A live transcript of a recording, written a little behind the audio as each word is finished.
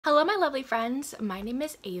Hello my lovely friends, my name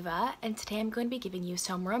is Ava and today I'm going to be giving you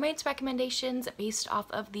some romance recommendations based off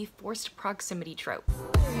of the forced proximity trope.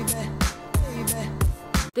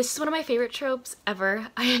 This is one of my favorite tropes ever.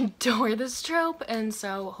 I adore this trope, and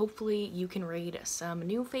so hopefully you can read some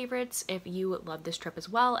new favorites if you love this trope as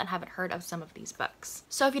well and haven't heard of some of these books.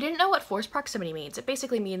 So if you didn't know what forced proximity means, it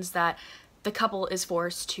basically means that the couple is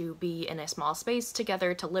forced to be in a small space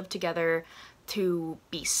together, to live together, to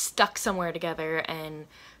be stuck somewhere together, and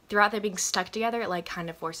throughout them being stuck together, it like kind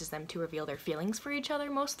of forces them to reveal their feelings for each other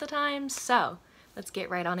most of the time. So let's get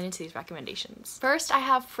right on into these recommendations. First, I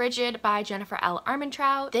have Frigid by Jennifer L.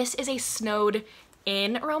 Armentrout. This is a snowed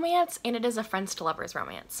in romance, and it is a friends to lovers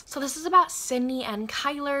romance. So this is about Sydney and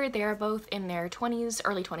Kyler. They're both in their 20s,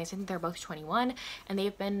 early 20s. I think they're both 21, and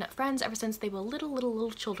they've been friends ever since they were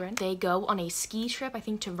little children. They go on a ski trip, I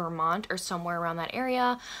think to Vermont or somewhere around that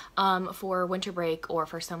area, for winter break or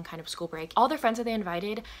for some kind of school break. All their friends that they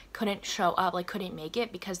invited couldn't show up, like couldn't make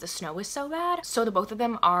it because the snow was so bad. So the both of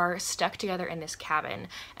them are stuck together in this cabin,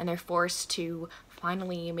 and they're forced to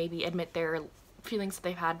finally maybe admit their feelings that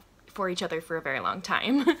they've had for each other for a very long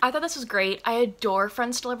time. I thought this was great. I adore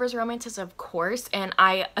friends to lovers romances, of course, and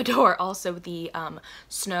I adore also the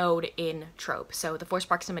snowed in trope. So the forced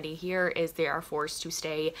proximity here is they are forced to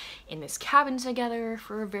stay in this cabin together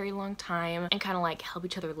for a very long time and kind of like help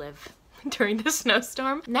each other live during the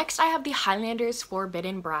snowstorm. Next, I have The Highlander's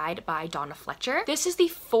Forbidden Bride by Donna Fletcher. This is the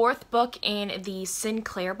fourth book in the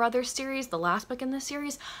Sinclair Brothers series, the last book in this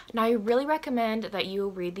series. Now, I really recommend that you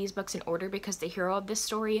read these books in order because the hero of this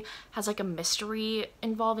story has like a mystery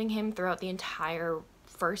involving him throughout the entire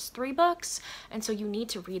first three books, and so you need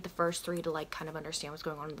to read the first three to like kind of understand what's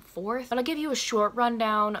going on in the fourth. But I'll give you a short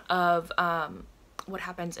rundown of what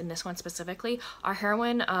happens in this one specifically. Our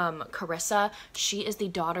heroine, Carissa, she is the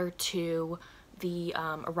daughter to the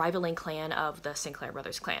rivaling clan of the Sinclair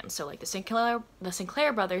Brothers clan. So like the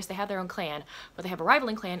Sinclair Brothers, they have their own clan, but they have a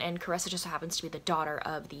rivaling clan, and Carissa just happens to be the daughter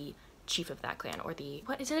of the chief of that clan, or the,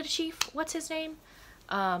 what is it, a chief? What's his name?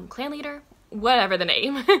 Clan leader? Whatever the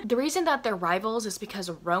name. The reason that they're rivals is because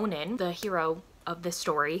Ronan, the hero of this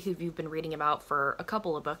story, who you've been reading about for a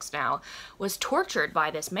couple of books now, was tortured by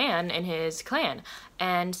this man in his clan.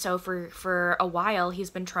 And so for a while, he's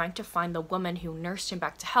been trying to find the woman who nursed him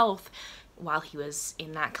back to health while he was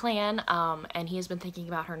in that clan, and he has been thinking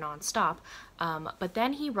about her nonstop. But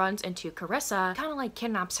then he runs into Carissa, kind of like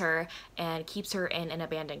kidnaps her and keeps her in an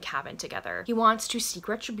abandoned cabin together. He wants to seek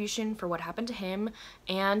retribution for what happened to him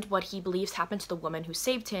and what he believes happened to the woman who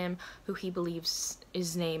saved him, who he believes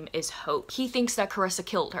his name is Hope. He thinks that Carissa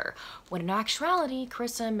killed her, when in actuality,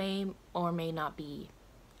 Carissa may or may not be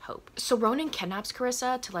Hope. So Ronan kidnaps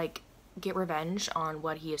Carissa to like get revenge on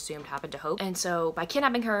what he assumed happened to Hope. And so by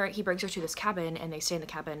kidnapping her, he brings her to this cabin, and they stay in the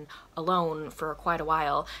cabin alone for quite a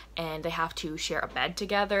while, and they have to share a bed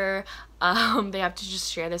together. They have to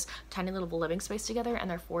just share this tiny little living space together,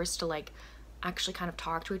 and they're forced to like actually kind of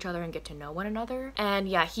talk to each other and get to know one another. And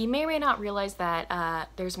yeah, he may or may not realize that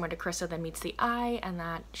there's more to Carissa than meets the eye, and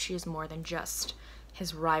that she is more than just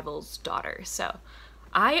his rival's daughter. So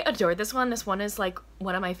I adored this one. This one is like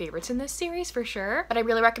one of my favorites in this series for sure, but I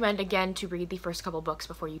really recommend again to read the first couple books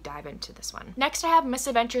before you dive into this one. Next, I have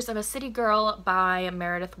Misadventures of a City Girl by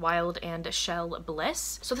Meredith Wild and Shell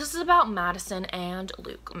Bliss. So this is about Madison and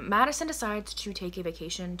Luke. Madison decides to take a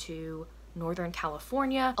vacation to Northern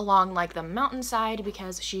California along like the mountainside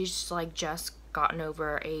because she's like just gotten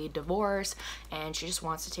over a divorce and she just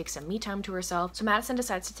wants to take some me time to herself. So Madison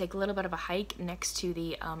decides to take a little bit of a hike next to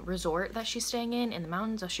the resort that she's staying in the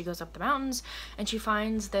mountains. So she goes up the mountains and she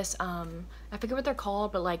finds this I forget what they're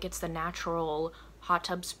called, but like it's the natural hot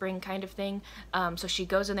tub spring kind of thing. So she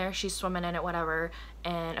goes in there, she's swimming in it, whatever,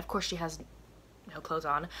 and of course she has no clothes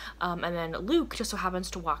on, and then Luke just so happens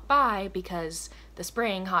to walk by because the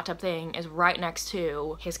spring hot tub thing is right next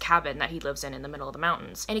to his cabin that he lives in the middle of the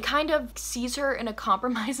mountains, and he kind of sees her in a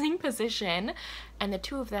compromising position, and the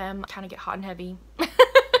two of them kind of get hot and heavy.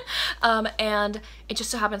 And it just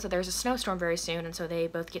so happens that there's a snowstorm very soon, and so they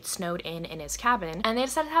both get snowed in his cabin, and they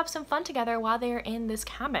decide to have some fun together while they're in this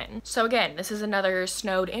cabin. So again, this is another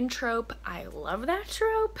snowed in trope. I love that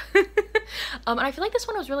trope. And I feel like this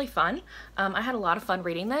one was really fun. I had a lot of fun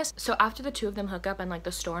reading this. So after the two of them hook up and like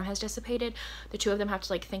the storm has dissipated, the two of them have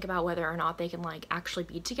to like think about whether or not they can like actually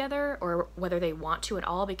be together or whether they want to at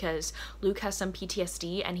all, because Luke has some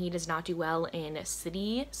PTSD and he does not do well in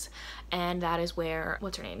cities, and that is where,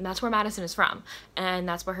 what's her name? That's where Madison is from, and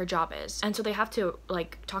that's where her job is. And so they have to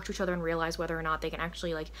like talk to each other and realize whether or not they can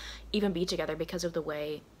actually like even be together because of the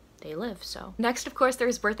way they live. So next, of course,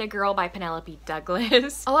 there's Birthday Girl by Penelope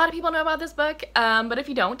Douglas. A lot of people know about this book, but if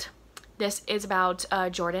you don't, This is about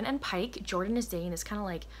Jordan and Pike. Jordan is dating this kind of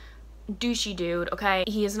like douchey dude, okay?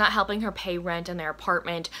 He is not helping her pay rent in their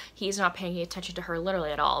apartment. He's not paying attention to her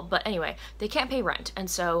literally at all. But anyway, they can't pay rent. And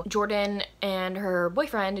so Jordan and her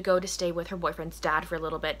boyfriend go to stay with her boyfriend's dad for a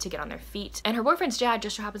little bit to get on their feet. And her boyfriend's dad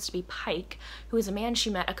just so happens to be Pike, who is a man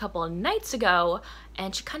she met a couple of nights ago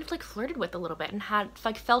and she kind of like flirted with a little bit and had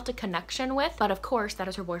like felt a connection with. But of course, that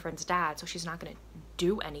is her boyfriend's dad, so she's not gonna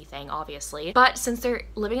do anything, obviously. But since they're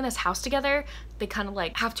living in this house together, they kind of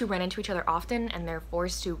like have to run into each other often, and they're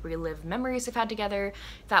forced to relive memories they've had together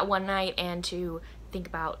that one night and to think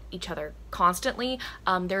about each other constantly.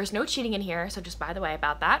 There's no cheating in here, so just by the way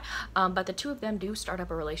about that. But the two of them do start up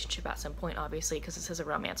a relationship at some point, obviously, because this is a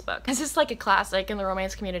romance book. This is like a classic in the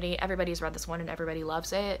romance community. Everybody's read this one and everybody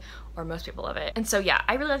loves it, or most people love it. And so yeah,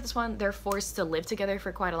 I really like this one. They're forced to live together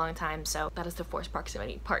for quite a long time, so that is the forced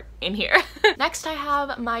proximity part in here. Next I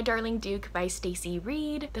have My Darling Duke by Stacey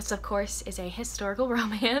Reed. This of course is a historical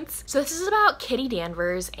romance. So this is about Kitty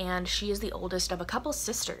Danvers, and she is the oldest of a couple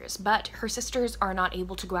sisters, but her sisters are not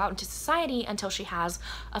able to go out into society until she has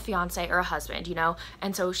a fiance or a husband, you know?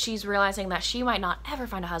 And so she's realizing that she might not ever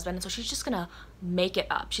find a husband, and so she's just gonna make it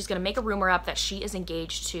up. She's gonna make a rumor up that she is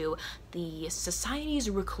engaged to the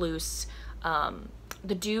society's recluse,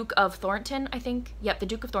 the Duke of Thornton, I think. Yep, the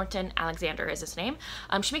Duke of Thornton, Alexander is his name.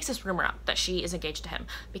 She makes this rumor up that she is engaged to him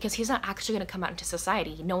because he's not actually going to come out into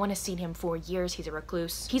society. No one has seen him for years. He's a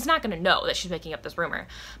recluse. He's not going to know that she's making up this rumor.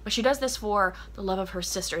 But she does this for the love of her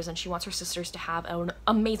sisters, and she wants her sisters to have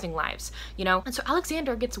amazing lives, you know? And so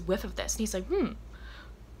Alexander gets a whiff of this, and he's like,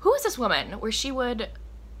 who is this woman? Where she would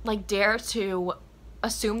like dare to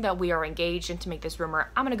assume that we are engaged and to make this rumor.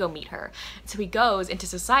 I'm gonna go meet her. So he goes into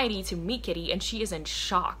society to meet Kitty, and she is in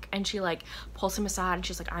shock, and she like pulls him aside and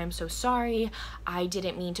she's like, I am so sorry, I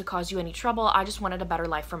didn't mean to cause you any trouble, I just wanted a better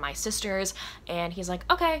life for my sisters. And he's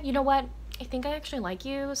like, okay, you know what, I think I actually like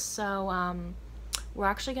you, so we're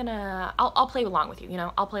actually gonna, I'll play along with you, you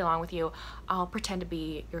know, I'll play along with you, I'll pretend to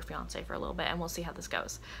be your fiance for a little bit and we'll see how this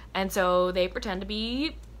goes. And so they pretend to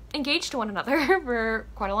be engaged to one another for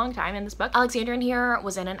quite a long time in this book. Alexander in here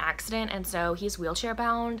was in an accident, and so he's wheelchair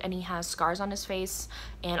bound, and he has scars on his face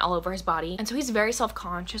and all over his body, and so he's very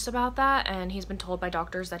self-conscious about that, and he's been told by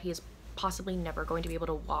doctors that he is possibly never going to be able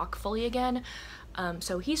to walk fully again.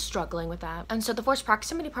 So he's struggling with that. And so the forced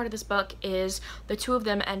proximity part of this book is the two of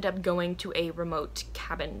them end up going to a remote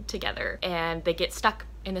cabin together, and they get stuck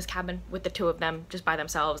in this cabin with the two of them just by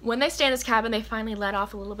themselves. When they stay in this cabin, they finally let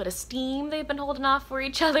off a little bit of steam they've been holding off for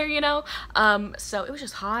each other, you know? So it was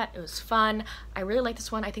just hot, it was fun. I really like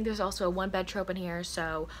this one. I think there's also a one bed trope in here,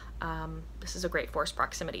 so this is a great forced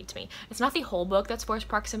proximity to me. It's not the whole book that's forced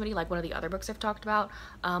proximity like one of the other books I've talked about,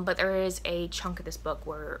 but there is a chunk of this book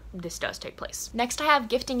where this does take place. Next I have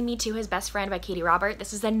Gifting Me to His Best Friend by Katie Robert.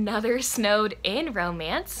 This is another snowed in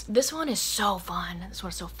romance. This one is so fun. This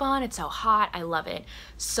one's so fun, it's so hot, I love it.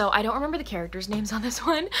 So I don't remember the characters' names on this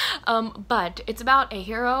one, but it's about a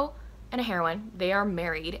hero and a heroine. They are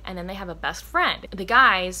married, and then they have a best friend. The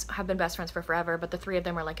guys have been best friends for forever, but the three of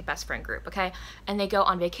them are like a best friend group, okay? And they go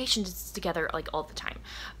on vacations together like all the time.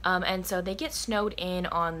 And so they get snowed in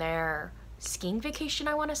on their skiing vacation,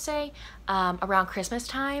 I want to say, around Christmas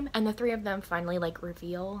time, and the three of them finally like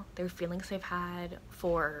reveal their feelings they've had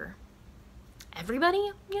for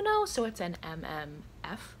everybody, you know? So it's an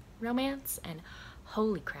MMF romance, and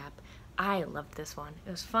holy crap, I loved this one.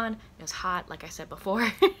 It was fun, it was hot, like I said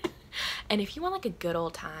before. And if you want like a good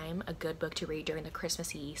old time, a good book to read during the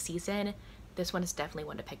Christmassy season, this one is definitely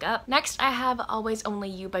one to pick up. Next, I have Always Only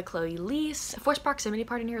You by Chloe Leese. The forced proximity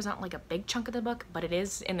part in here is not like a big chunk of the book, but it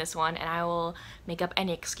is in this one, and I will make up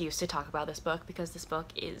any excuse to talk about this book because this book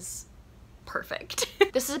is perfect.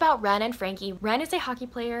 This is about Ren and Frankie. Ren is a hockey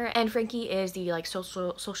player, and Frankie is the like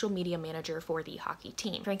social media manager for the hockey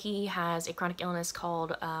team. Frankie has a chronic illness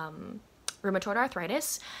called rheumatoid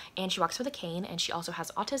arthritis, and she walks with a cane, and she also has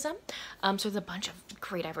autism. So there's a bunch of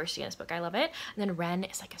great diversity in this book. I love it. And then Ren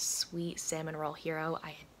is like a sweet cinnamon roll hero.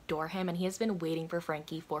 I adore him, and he has been waiting for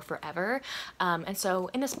Frankie for forever. And so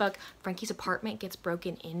in this book, Frankie's apartment gets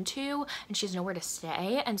broken into, and she has nowhere to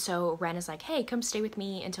stay. And so Ren is like, hey, come stay with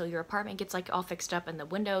me until your apartment gets like all fixed up, and the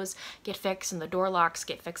windows get fixed, and the door locks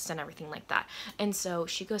get fixed, and everything like that. And so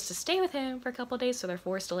she goes to stay with him for a couple of days, so they're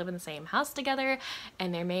forced to live in the same house together.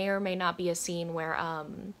 And there may or may not be a scene where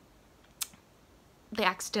they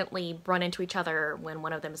accidentally run into each other when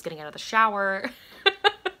one of them is getting out of the shower.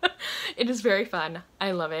 It is very fun.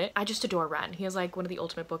 I love it. I just adore Ren. He is like one of the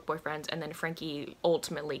ultimate book boyfriends, and then Frankie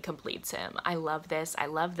ultimately completes him. I love this. I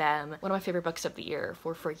love them. One of my favorite books of the year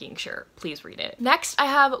for freaking sure. Please read it. Next, I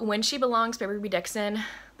have When She Belongs by Ruby Dixon.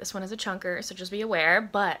 This one is a chunker, so just be aware,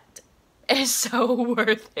 but It is so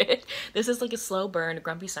worth it. This is like a slow burn,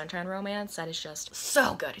 grumpy sunshine romance that is just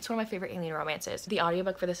so good. It's one of my favorite alien romances. The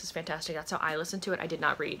audiobook for this is fantastic. That's how I listened to it. I did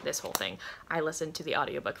not read this whole thing. I listened to the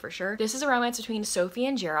audiobook for sure. This is a romance between Sophie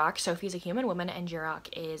and Jirok. Sophie is a human woman and Jirok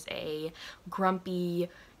is a grumpy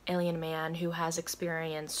alien man who has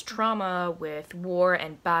experienced trauma with war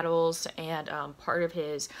and battles, and part of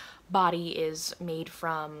his body is made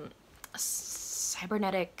from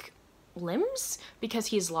cybernetic limbs because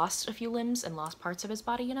he's lost a few limbs and lost parts of his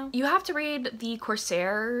body, you know? You have to read the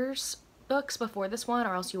Corsairs books before this one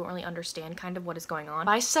or else you won't really understand kind of what is going on.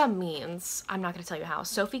 By some means, I'm not going to tell you how,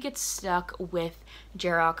 Sophie gets stuck with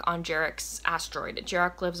Jirok on Jirok's asteroid.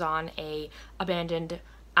 Jirok lives on a abandoned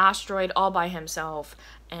asteroid all by himself,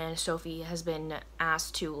 and Sophie has been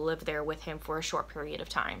asked to live there with him for a short period of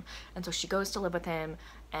time. And so she goes to live with him,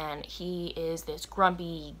 and he is this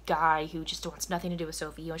grumpy guy who just wants nothing to do with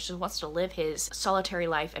Sophie. He just wants to live his solitary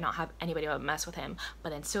life and not have anybody mess with him.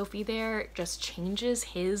 But then Sophie there just changes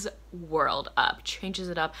his world up, changes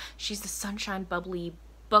it up. She's the sunshine, bubbly,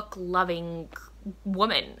 book-loving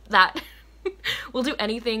woman that will do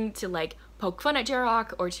anything to like poke fun at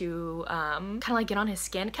Jirok or to kind of like get on his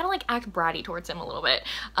skin, kind of like act bratty towards him a little bit.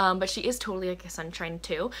 But she is totally like a sunshine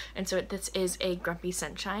too, and so this is a grumpy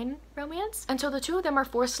sunshine romance. And so the two of them are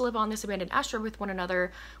forced to live on this abandoned asteroid with one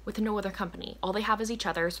another with no other company. All they have is each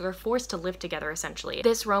other, so they're forced to live together essentially.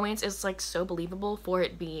 This romance is like so believable for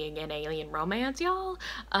it being an alien romance, y'all.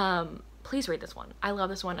 Please read this one. I love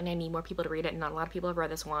this one and I need more people to read it, and not a lot of people have read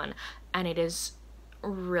this one, and it is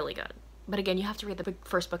really good. But again, you have to read the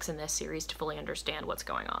first books in this series to fully understand what's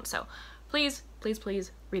going on. So please, please,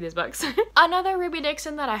 please read these books. Another Ruby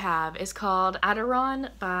Dixon that I have is called Aderon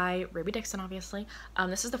by Ruby Dixon, obviously.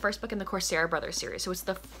 This is the first book in the Corsair Brothers series. So it's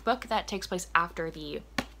the book that takes place after the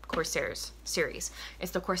Corsairs series.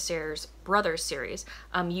 It's the Corsairs Brothers series.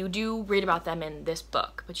 You do read about them in this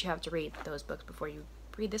book, but you have to read those books before you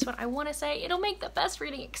read this one. I want to say it'll make the best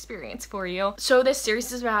reading experience for you. So this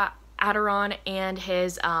series is about Aderon and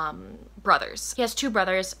his brothers. He has two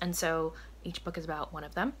brothers, and so each book is about one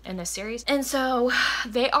of them in this series. And so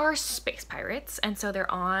they are space pirates, and so they're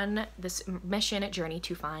on this mission journey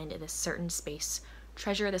to find this certain space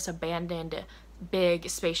treasure, this abandoned big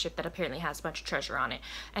spaceship that apparently has a bunch of treasure on it.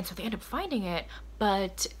 And so they end up finding it,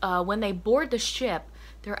 but when they board the ship,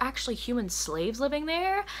 there are actually human slaves living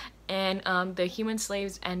there, and the human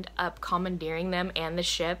slaves end up commandeering them and the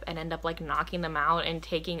ship and end up like knocking them out and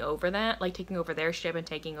taking over their ship and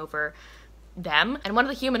taking over them. And one of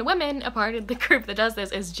the human women, a part of the group that does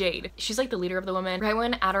this, is Jade. She's like the leader of the women. Right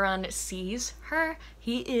when Aderon sees her,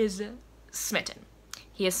 he is smitten.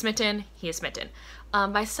 He is smitten. He is smitten.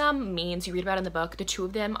 By some means, you read about in the book, the two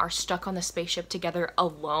of them are stuck on the spaceship together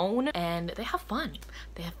alone, and they have fun.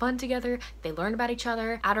 They have fun together. They learn about each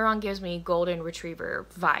other. Aderon gives me golden retriever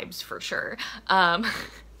vibes for sure.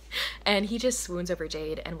 And he just swoons over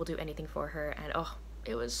Jade and will do anything for her, and oh,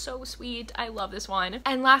 it was so sweet. I love this one.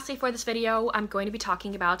 And lastly for this video, I'm going to be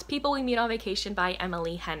talking about People We Meet on Vacation by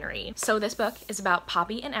Emily Henry. So this book is about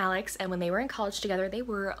Poppy and Alex, and when they were in college together, they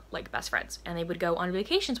were like best friends, and they would go on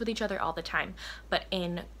vacations with each other all the time. But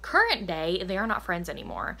in current day, they are not friends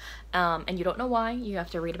anymore. And you don't know why. You have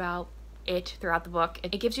to read about it throughout the book.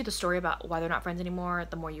 It gives you the story about why they're not friends anymore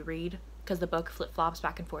the more you read, because the book flip-flops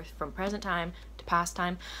back and forth from present time to past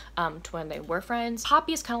time to when they were friends.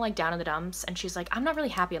 Poppy is kind of like down in the dumps, and she's like, I'm not really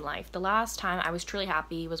happy in life. The last time I was truly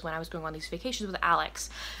happy was when I was going on these vacations with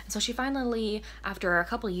Alex. And so she finally, after a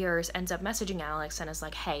couple years, ends up messaging Alex and is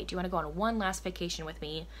like, hey, do you want to go on one last vacation with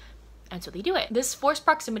me? And so they do it. This forced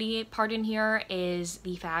proximity part in here is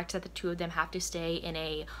the fact that the two of them have to stay in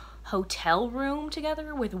a hotel room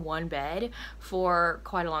together with one bed for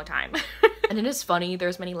quite a long time. And it is funny.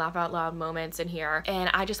 There's many laugh out loud moments in here,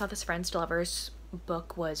 and I just thought this Friends to Lovers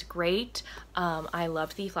book was great. I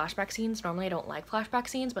loved the flashback scenes. Normally I don't like flashback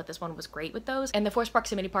scenes, but this one was great with those. And the forced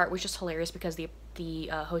proximity part was just hilarious because the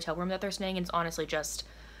hotel room that they're staying in is honestly just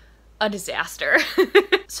a disaster.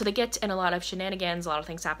 So they get in a lot of shenanigans, a lot of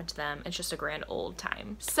things happen to them. It's just a grand old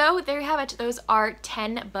time. So there you have it. Those are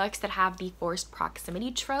 10 books that have the forced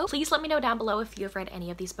proximity trope. Please let me know down below if you have read any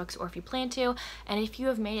of these books or if you plan to. And if you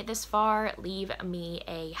have made it this far, leave me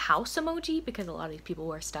a house emoji because a lot of these people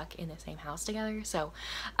were stuck in the same house together. So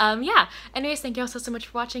yeah. Anyways, thank you all so much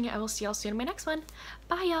for watching. I will see y'all soon in my next one.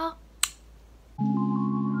 Bye y'all.